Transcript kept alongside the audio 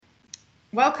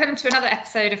Welcome to another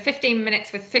episode of 15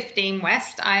 Minutes with 15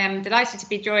 West. I am delighted to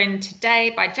be joined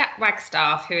today by Jack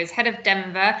Wagstaff, who is head of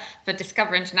Denver for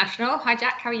Discover International. Hi,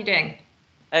 Jack. How are you doing?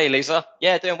 Hey, Lisa.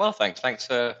 Yeah, doing well, thanks. Thanks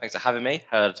for having me.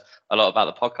 Heard a lot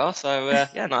about the podcast,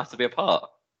 so nice to be a part.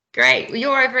 Great. Well,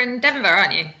 you're over in Denver,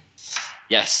 aren't you?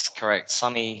 Yes, correct.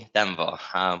 Sunny Denver,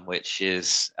 which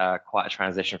is quite a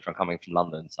transition from coming from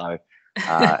London. So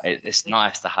it's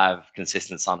nice to have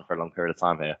consistent sun for a long period of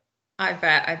time here. I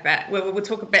bet. We'll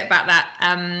talk a bit about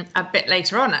that a bit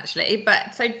later on, actually.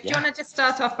 But so, do you want to just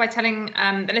start off by telling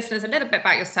the listeners a little bit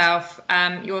about yourself,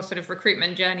 your sort of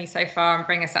recruitment journey so far, and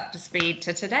bring us up to speed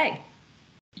to today?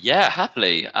 Yeah,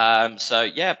 happily.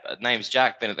 Name's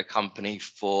Jack. Been at the company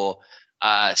for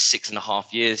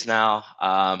 6.5 years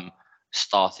now.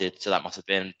 Started, so that must have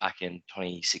been back in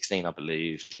 2016, I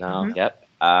believe. Now, Yep.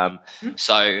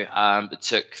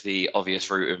 Took the obvious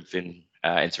route of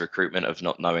into recruitment of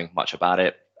not knowing much about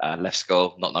it. Left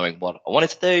school, not knowing what I wanted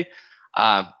to do.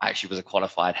 Actually was a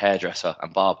qualified hairdresser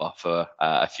and barber for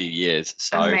a few years.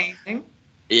 So amazing.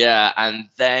 Yeah, and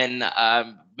then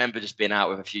remember just being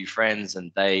out with a few friends,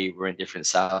 and they were in different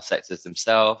sales sectors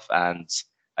themselves, and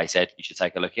they said you should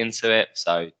take a look into it.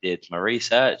 So did my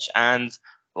research, and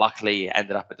luckily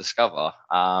ended up at Discover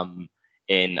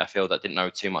in a field that I didn't know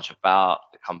too much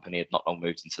about. The company had not long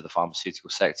moved into the pharmaceutical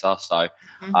sector, so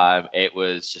it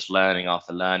was just learning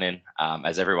after learning,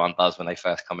 as everyone does when they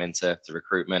first come into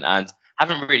recruitment, and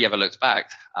haven't really ever looked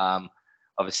back.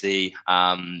 Obviously,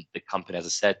 the company, as I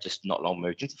said, just not long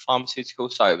moved into pharmaceutical,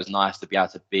 so it was nice to be able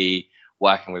to be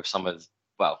working with some of,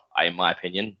 well, in my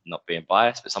opinion, not being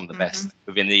biased, but some of the best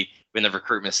within the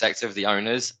recruitment sector of the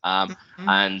owners,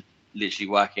 and literally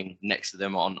working next to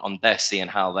them on desk, seeing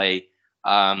how they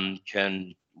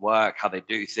can work, how they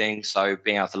do things. So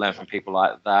being able to learn from people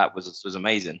like that was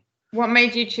amazing. What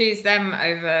made you choose them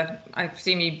over, I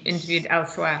presume you interviewed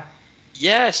elsewhere?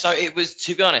 Yeah, so it was,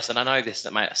 to be honest, and I know this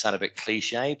that might sound a bit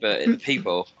cliche, but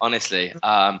people, honestly,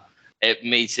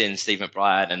 meeting Steve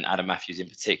McBride and Adam Matthews in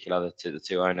particular, the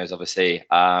two owners, obviously,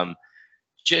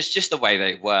 just the way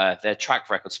they were, their track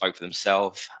record spoke for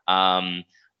themselves.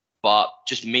 But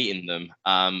just meeting them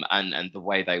and the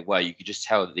way they were, you could just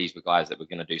tell that these were guys that were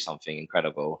going to do something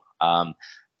incredible.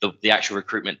 The actual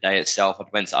recruitment day itself, I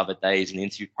went to other days, and the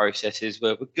interview processes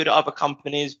were good at other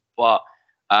companies, but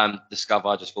Discover,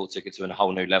 I just thought, took it to a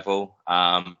whole new level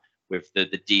with the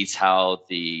detail,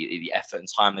 the effort and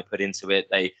time they put into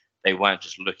it. They weren't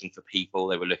just looking for people;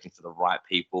 they were looking for the right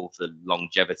people, for the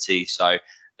longevity. So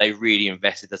they really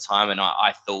invested the time, and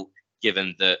I thought,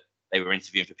 given that they were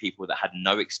interviewing for people that had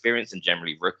no experience and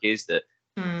generally rookies, that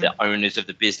the owners of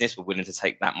the business were willing to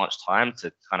take that much time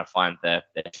to kind of find their.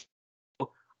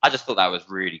 I just thought that was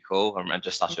really cool, and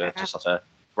just such a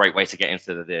great way to get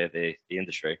into the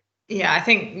industry. Yeah, I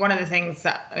think one of the things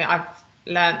that I've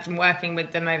learned from working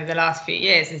with them over the last few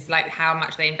years is like how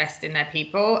much they invest in their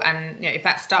people. And if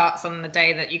that starts on the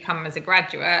day that you come as a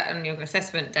graduate and your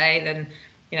assessment day, then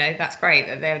that's great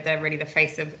that they're really the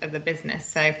face of the business.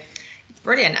 So it's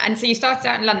brilliant. And so you started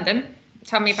out in London.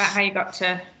 Tell me about how you got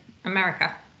to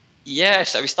America. Yeah,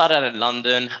 so we started out in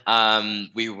London.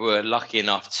 We were lucky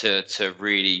enough to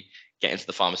really get into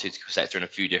the pharmaceutical sector in a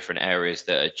few different areas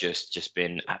that had just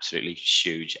been absolutely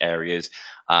huge areas.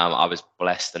 I was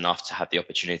blessed enough to have the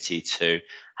opportunity to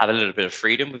have a little bit of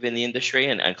freedom within the industry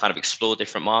and kind of explore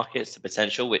different markets to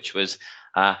potential, which was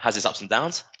has its ups and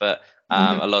downs, but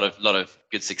a lot of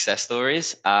good success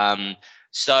stories.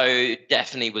 So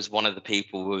definitely was one of the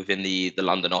people within the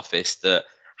London office that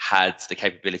had the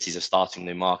capabilities of starting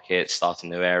new markets, starting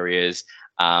new areas,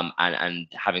 and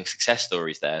having success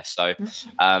stories there. So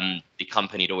the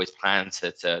company had always planned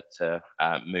to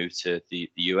move to the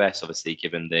US, obviously,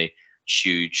 given the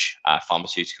huge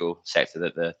pharmaceutical sector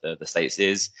that the States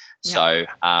is. So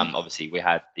obviously we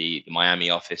had the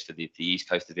Miami office for the East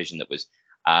Coast division that was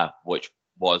which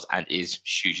was and is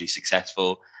hugely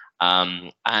successful.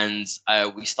 And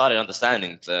we started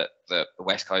understanding that the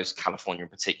West Coast, California in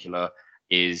particular,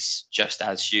 is just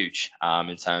as huge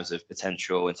in terms of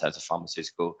potential, in terms of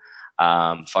pharmaceutical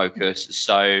focus.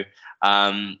 So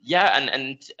I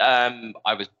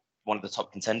was one of the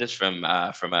top contenders from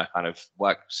a kind of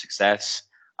work success,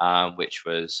 which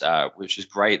was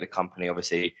great. The company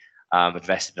obviously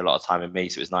invested a lot of time in me,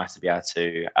 so it was nice to be able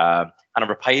to kind of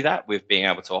repay that with being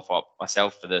able to offer up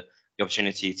myself for the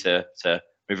opportunity to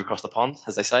move across the pond,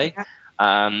 as they say.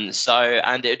 And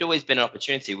it had always been an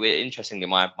opportunity. Interestingly,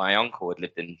 my uncle had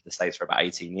lived in the States for about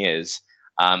 18 years,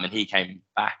 and he came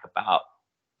back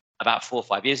about 4 or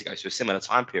 5 years ago, so a similar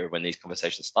time period when these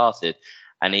conversations started.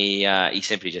 And he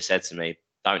simply just said to me,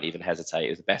 "Don't even hesitate. It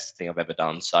was the best thing I've ever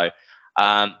done." So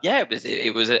Yeah,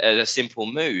 it was a simple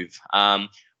move.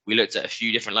 We looked at a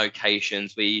few different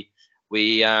locations. We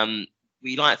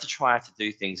like to try to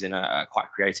do things in a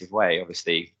quite creative way.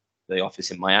 Obviously, the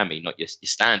office in Miami, not your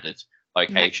standard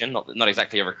location, not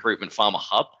exactly a recruitment farmer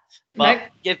hub,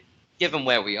 but given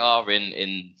where we are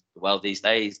in the world these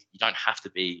days, you don't have to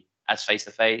be as face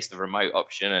to face. The remote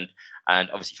option and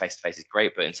obviously face to face is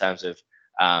great, but in terms of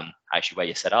actually where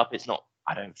you're set up, it's not.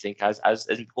 I don't think as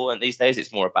important these days.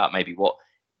 It's more about maybe what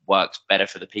works better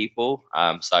for the people.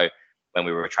 So when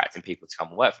we were attracting people to come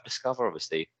and work for Discover,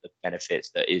 obviously the benefits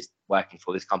that is working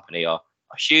for this company are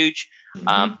huge.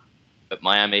 But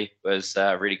Miami was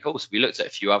really cool. So we looked at a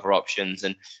few other options,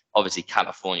 and obviously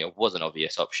California was an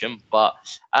obvious option, but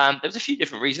there was a few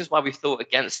different reasons why we thought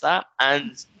against that.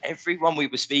 And everyone we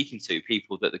were speaking to,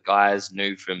 people that the guys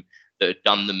knew from that had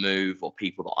done the move, or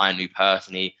people that I knew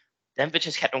personally, Denver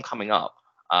just kept on coming up.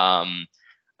 And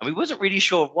we wasn't really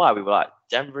sure of why. We were like,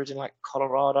 Denver's in like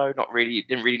Colorado,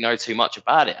 didn't really know too much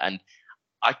about it. And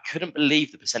I couldn't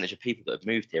believe the percentage of people that have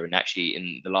moved here. And actually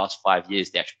in the last 5 years,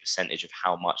 the actual percentage of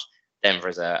how much Denver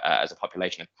as a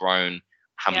population have grown,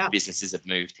 how many businesses have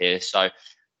moved here. So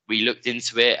we looked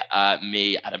into it.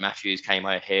 Me, Adam Matthews came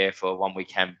over here for one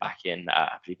weekend back in,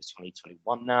 I believe it's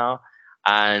 2021 now,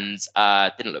 and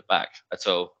didn't look back at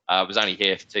all. I was only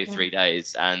here for 2-3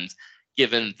 days, and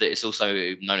given that it's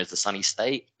also known as the sunny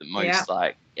state, the most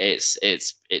like it's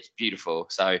beautiful.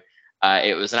 So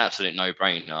it was an absolute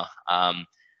no-brainer. And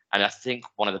I think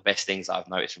one of the best things I've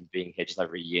noticed from being here just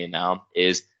over a year now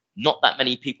is not that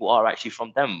many people are actually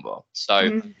from Denver.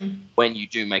 So when you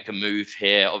do make a move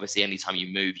here, obviously anytime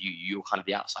you move, you're kind of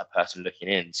the outside person looking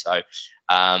in. So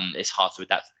it's hard to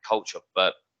adapt to the culture,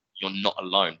 but you're not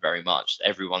alone very much.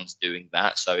 Everyone's doing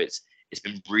that. So it's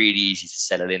been really easy to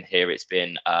settle in here. It's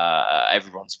been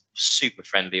everyone's super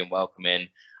friendly and welcoming.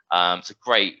 It's a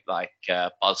great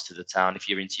buzz to the town. If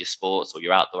you're into your sports or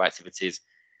your outdoor activities,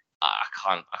 I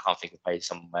can't think of a place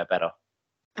somewhere better.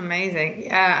 Amazing.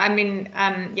 Yeah, I mean,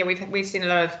 we've seen a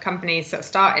lot of companies sort of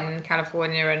start in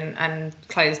California and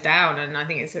close down, and I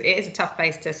think it is a tough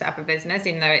place to set up a business,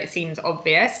 even though it seems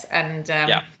obvious. And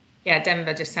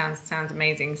Denver just sounds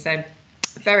amazing. So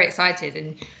very excited,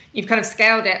 and you've kind of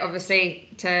scaled it obviously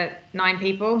to 9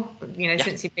 people,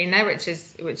 since you've been there, which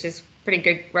is pretty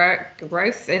good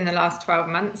growth in the last 12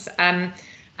 months. And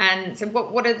so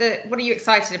what are you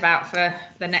excited about for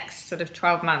the next sort of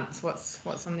 12 months?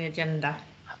 What's on the agenda?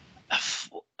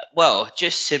 Well,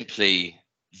 just simply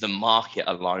the market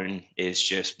alone is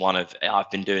just I've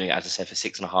been doing it, as I said, for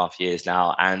 6.5 years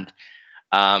now. And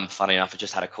funny enough, I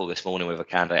just had a call this morning with a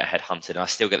candidate I headhunted, and I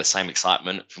still get the same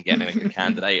excitement from getting a good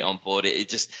candidate on board.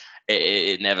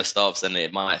 It never stops, and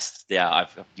it might.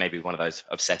 I've maybe one of those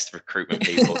obsessed recruitment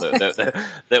people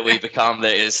that we become.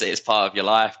 That it's part of your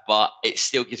life, but it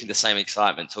still gives me the same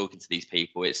excitement talking to these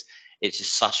people. It's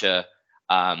just such a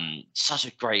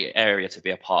great area to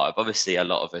be a part of. Obviously, a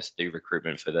lot of us do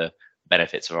recruitment for the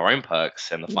benefits of our own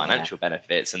perks and the financial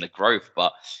benefits and the growth,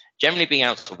 but generally being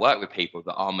able to work with people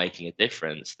that are making a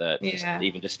difference,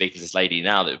 even just speaking to this lady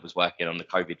now that was working on the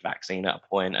COVID vaccine at a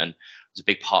point and was a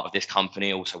big part of this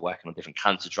company, also working on different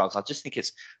cancer drugs. I just think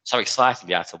it's so exciting to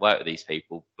be able to work with these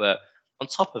people. But on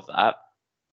top of that,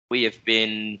 we have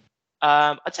been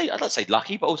I'd not say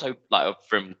lucky, but also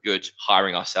from good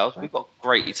hiring ourselves. We've got a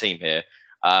great team here.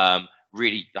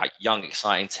 Really young,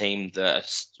 exciting team that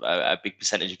a big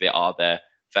percentage of it are their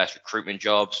first recruitment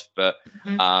jobs, but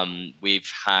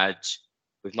we've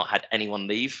not had anyone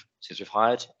leave since we've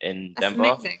hired in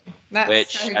Denver.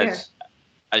 Which so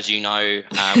as you know,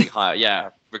 we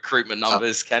hire recruitment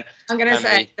numbers can. I'm going to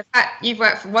say the fact you've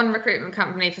worked for one recruitment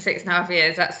company for 6.5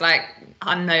 years, that's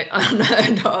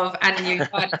unheard of, and you've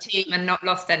hired a team and not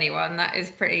lost anyone. That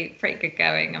is pretty good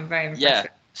going. I'm very impressed. Yeah.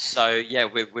 So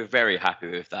we're very happy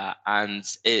with that, and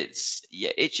it's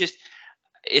just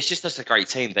such a great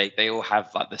team. They all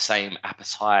have the same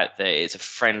appetite. It's a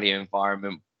friendly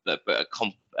environment, but a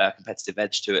competitive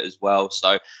edge to it as well.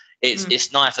 So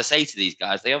it's nice. I say to these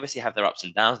guys, they obviously have their ups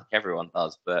and downs, like everyone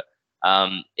does, but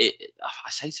I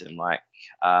say to them where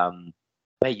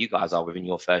you guys are within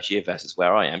your first year versus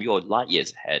where I am, you're light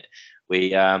years ahead.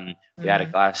 We had a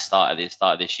guy start at the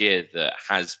start of this year that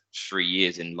has 3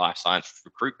 years in life science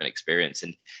recruitment experience,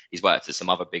 and he's worked at some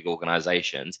other big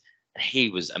organizations. And he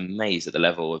was amazed at the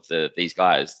level of these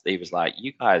guys. He was like,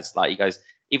 "You guys, he goes,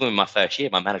 even in my first year,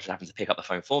 my manager happened to pick up the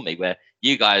phone for me. Where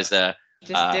you guys are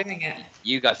just doing it.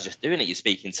 You guys are just doing it. You're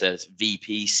speaking to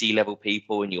VP, C-level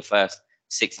people in your first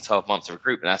 6 to 12 months of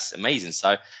recruitment. That's amazing."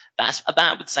 So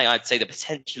I'd say the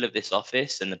potential of this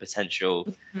office and the potential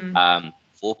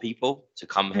for people to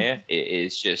come here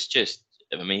is just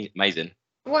amazing.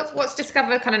 What's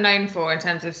Discover kind of known for in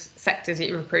terms of sectors that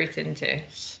you recruit into?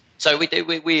 So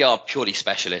we are purely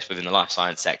specialists within the life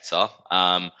science sector.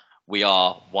 We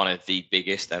are one of the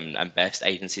biggest and best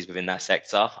agencies within that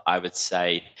sector. I would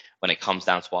say when it comes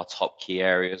down to our top key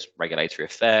areas, regulatory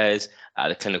affairs,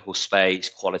 the clinical space,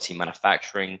 quality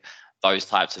manufacturing, those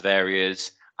types of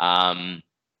areas, we're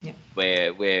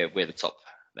the top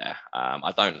there.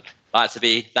 I don't like to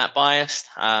be that biased,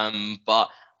 but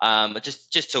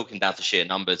just talking down to sheer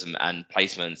numbers and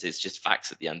placements, it's just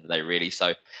facts at the end of the day, really.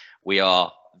 So we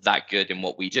are that good in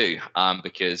what we do,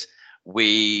 because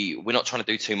we're not trying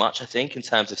to do too much, I think, in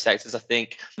terms of sectors. I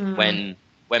think when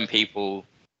people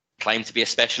claim to be a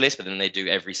specialist, but then they do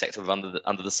every sector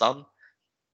under the sun,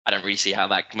 I don't really see how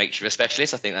that makes you a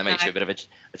specialist. I think that makes you a bit of a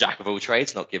jack of all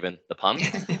trades, not given the pun.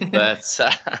 But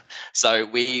so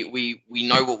we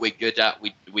know what we're good at.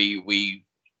 We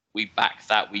back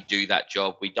that. We do that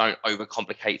job. We don't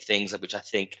overcomplicate things, which I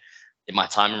think in my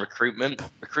time in recruitment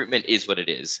is what it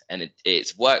is, and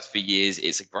it's worked for years.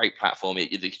 It's a great platform.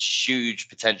 It's huge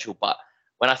potential, but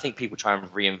when I think people try and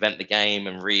reinvent the game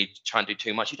and try and do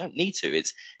too much, you don't need to.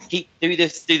 It's do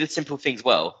the simple things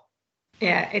well.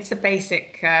 Yeah, it's a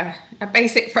basic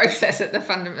process at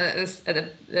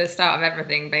the start of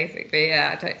everything, basically.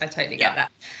 Yeah, I totally get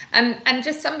that. And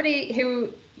just somebody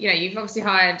who, you've obviously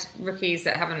hired rookies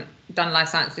that haven't done life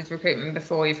sciences recruitment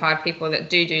before. You've hired people that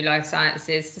do life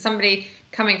sciences. So somebody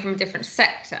coming from a different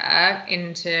sector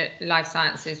into life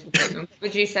sciences recruitment,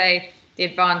 would you say the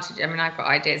advantage? I mean, I've got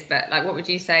ideas, but what would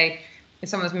you say if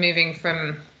someone's moving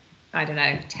from, I don't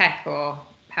know, tech or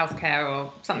healthcare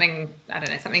or something, I don't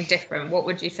know, something different? What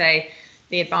would you say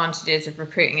the advantages of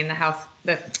recruiting in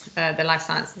the life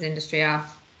sciences industry are?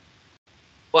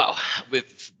 Well,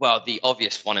 the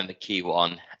obvious one and the key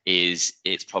one is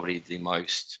it's probably the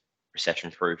most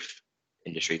recession-proof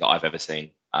industry that I've ever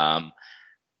seen.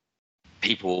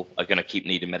 People are going to keep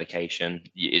needing medication.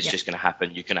 It's just going to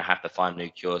happen. You're going to have to find new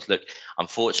cures. Look,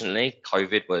 unfortunately,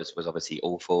 COVID was obviously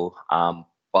awful,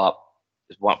 but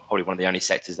it's probably one of the only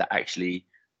sectors that actually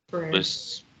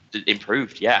was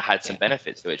improved. Had some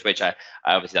benefits to it, which I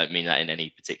obviously don't mean that in any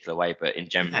particular way, but in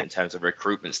general, in terms of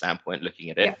recruitment standpoint, looking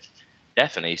at it,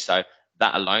 definitely. So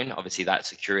that alone, obviously, that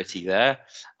security there.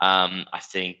 I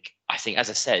think, as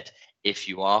I said, if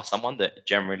you are someone that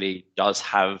generally does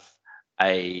have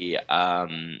a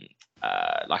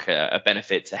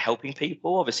benefit to helping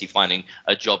people, obviously finding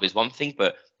a job is one thing,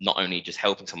 but not only just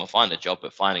helping someone find a job,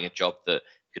 but finding a job that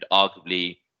could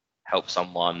arguably help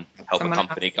a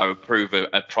company go improve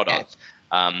a product.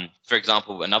 For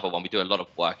example, another one, we do a lot of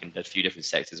work in a few different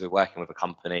sectors. We're working with a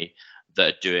company that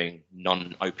are doing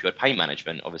non-opioid pain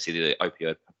management. Obviously, the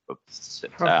opioid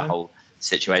whole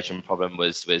situation problem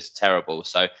was terrible.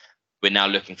 So we're now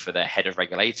looking for the head of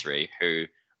regulatory, who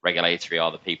regulatory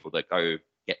are the people that go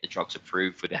get the drugs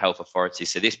approved with the health authority.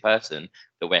 So this person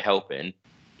that we're helping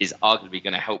is arguably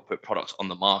going to help put products on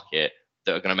the market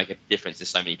that are going to make a difference in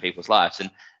so many people's lives. And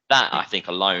that, I think,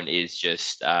 alone is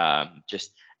just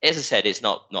as I said, it's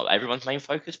not everyone's main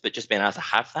focus, but just being able to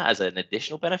have that as an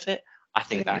additional benefit, I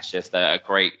think that's just a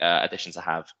great addition to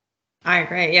have. I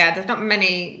agree. Yeah, there's not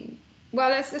many. Well,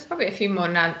 there's probably a few more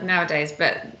nowadays,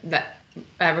 but that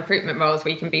recruitment roles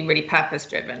where you can be really purpose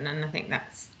driven, and I think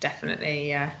that's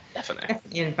definitely an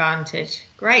advantage.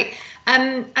 Great.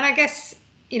 And I guess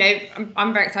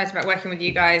I'm very excited about working with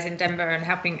you guys in Denver and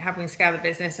helping scale the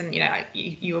business. And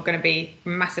you are going to be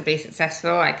massively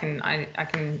successful. I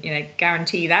can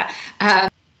guarantee that. I've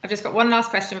just got one last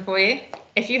question for you.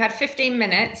 If you had 15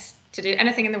 minutes to do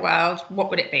anything in the world, what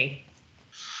would it be?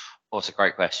 Oh, it's a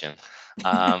great question.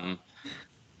 There's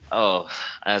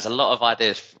a lot of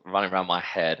ideas running around my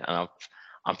head, and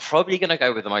I'm probably going to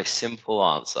go with the most simple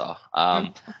answer.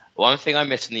 One thing I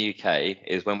miss in the UK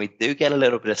is when we do get a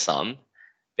little bit of sun,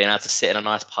 being able to sit in a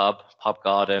nice pub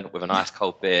garden with a nice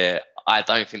cold beer. I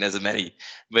don't think there's many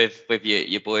with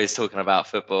your boys talking about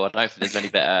football. I don't think there's many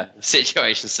better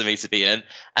situations for me to be in.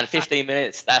 And 15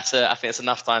 minutes, I think it's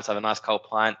enough time to have a nice cold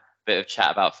pint, bit of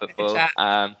chat about football.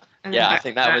 I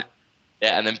think that would.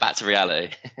 Yeah, and then back to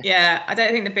reality. Yeah, I don't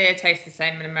think the beer tastes the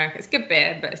same in America. It's good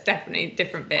beer, but it's definitely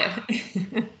different beer.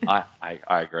 I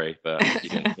agree, but you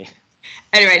didn't.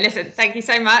 Anyway, listen, thank you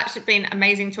so much. It's been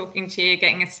amazing talking to you,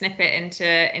 getting a snippet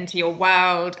into your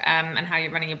world and how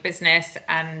you're running your business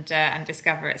and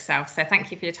Discover itself. So thank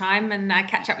you for your time, and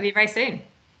catch up with you very soon.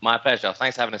 My pleasure.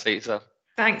 Thanks for having us, Lisa.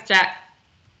 Thanks, Jack.